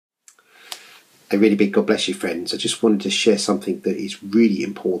A really big God bless you, friends. I just wanted to share something that is really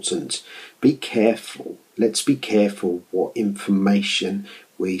important. Be careful. Let's be careful what information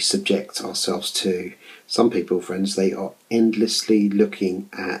we subject ourselves to. Some people, friends, they are endlessly looking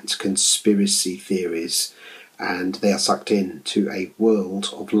at conspiracy theories, and they are sucked into a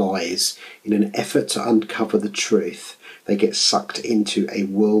world of lies. In an effort to uncover the truth, they get sucked into a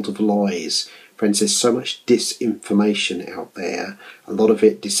world of lies. Friends, there's so much disinformation out there, a lot of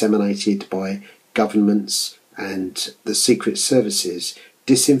it disseminated by governments and the secret services.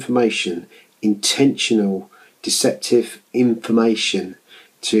 Disinformation, intentional, deceptive information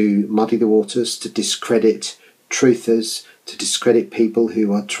to muddy the waters, to discredit truthers, to discredit people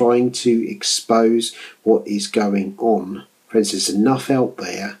who are trying to expose what is going on. Friends, there's enough out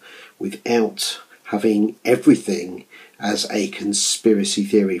there without having everything as a conspiracy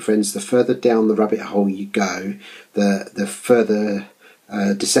theory. Friends, the further down the rabbit hole you go, the further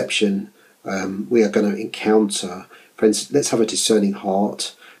deception we are going to encounter. Friends, let's have a discerning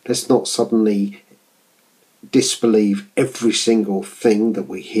heart. Let's not suddenly disbelieve every single thing that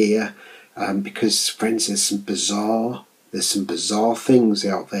we hear, because, friends, there's some bizarre things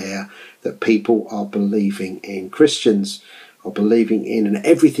out there that people are believing in. Christians are believing in, and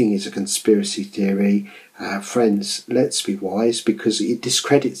everything is a conspiracy theory. Friends, let's be wise, because it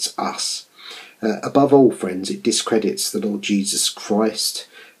discredits us. Above all, friends, it discredits the Lord Jesus Christ.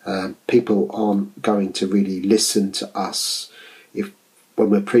 People aren't going to really listen to us when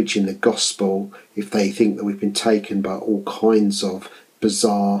we're preaching the gospel, if they think that we've been taken by all kinds of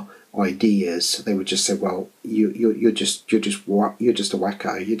bizarre ideas. They would just say, well, you're just a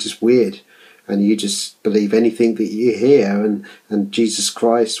wacko, you're just weird, and you just believe anything that you hear, and Jesus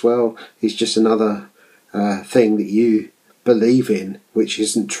Christ, well, he's just another thing that you believe in, which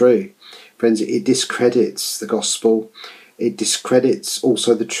isn't true. Friends, it discredits the gospel. It discredits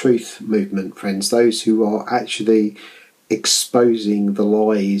also the truth movement, friends, those who are actually exposing the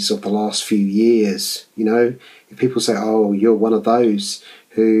lies of the last few years. You know, if people say, oh, you're one of those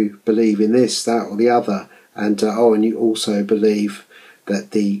who believe in this, that or the other, and and you also believe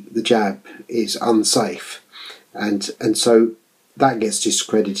that the jab is unsafe, and so that gets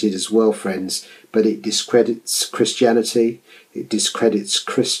discredited as well, friends. But it discredits Christianity, it discredits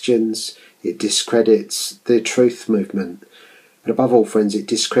Christians, it discredits the truth movement, and above all, friends, it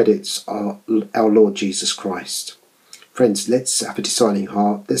discredits our Lord Jesus Christ. Friends, let's have a discerning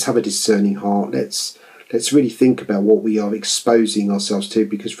heart. Let's have a discerning heart. Let's really think about what we are exposing ourselves to,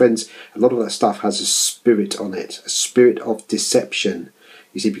 because, friends, a lot of that stuff has a spirit on it, a spirit of deception.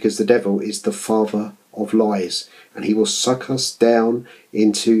 You see, because the devil is the father of lies, and he will suck us down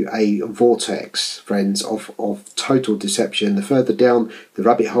into a vortex, friends, of total deception. The further down the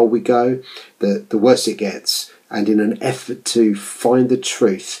rabbit hole we go, the worse it gets. And in an effort to find the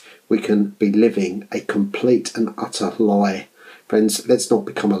truth, we can be living a complete and utter lie. Friends, let's not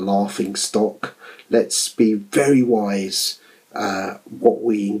become a laughing stock. Let's be very wise what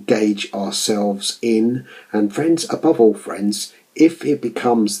we engage ourselves in. And, friends, above all, friends, if it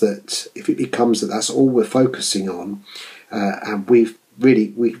becomes that that's all we're focusing on, and we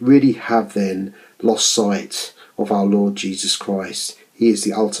really have then lost sight of our Lord Jesus Christ. He is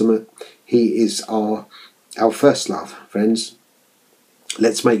the ultimate. He is our first love, friends.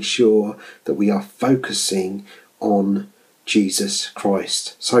 Let's make sure that we are focusing on Jesus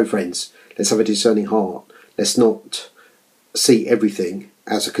Christ. So, friends, let's have a discerning heart. Let's not see everything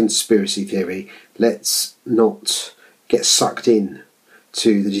as a conspiracy theory. Let's not get sucked in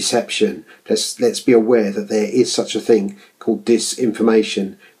to the deception. Let's be aware that there is such a thing called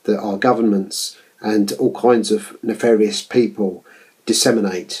disinformation that our governments and all kinds of nefarious people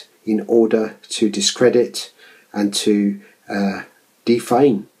disseminate in order to discredit and to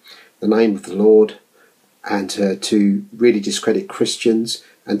defame the name of the Lord, and to really discredit Christians,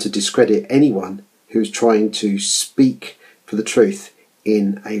 and to discredit anyone who's trying to speak for the truth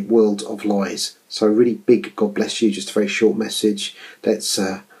in a world of lies. So really big God bless you, just a very short message. Let's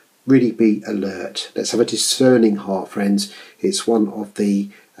really be alert. Let's have a discerning heart, friends. It's one of the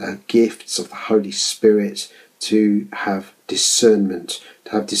gifts of the Holy Spirit to have discernment.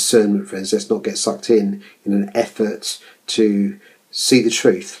 To have discernment, friends. Let's not get sucked in an effort to see the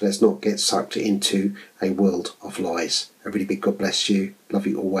truth. Let's not get sucked into a world of lies. A really big God bless you. Love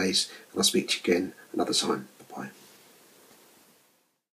you always, and I'll speak to you again another time.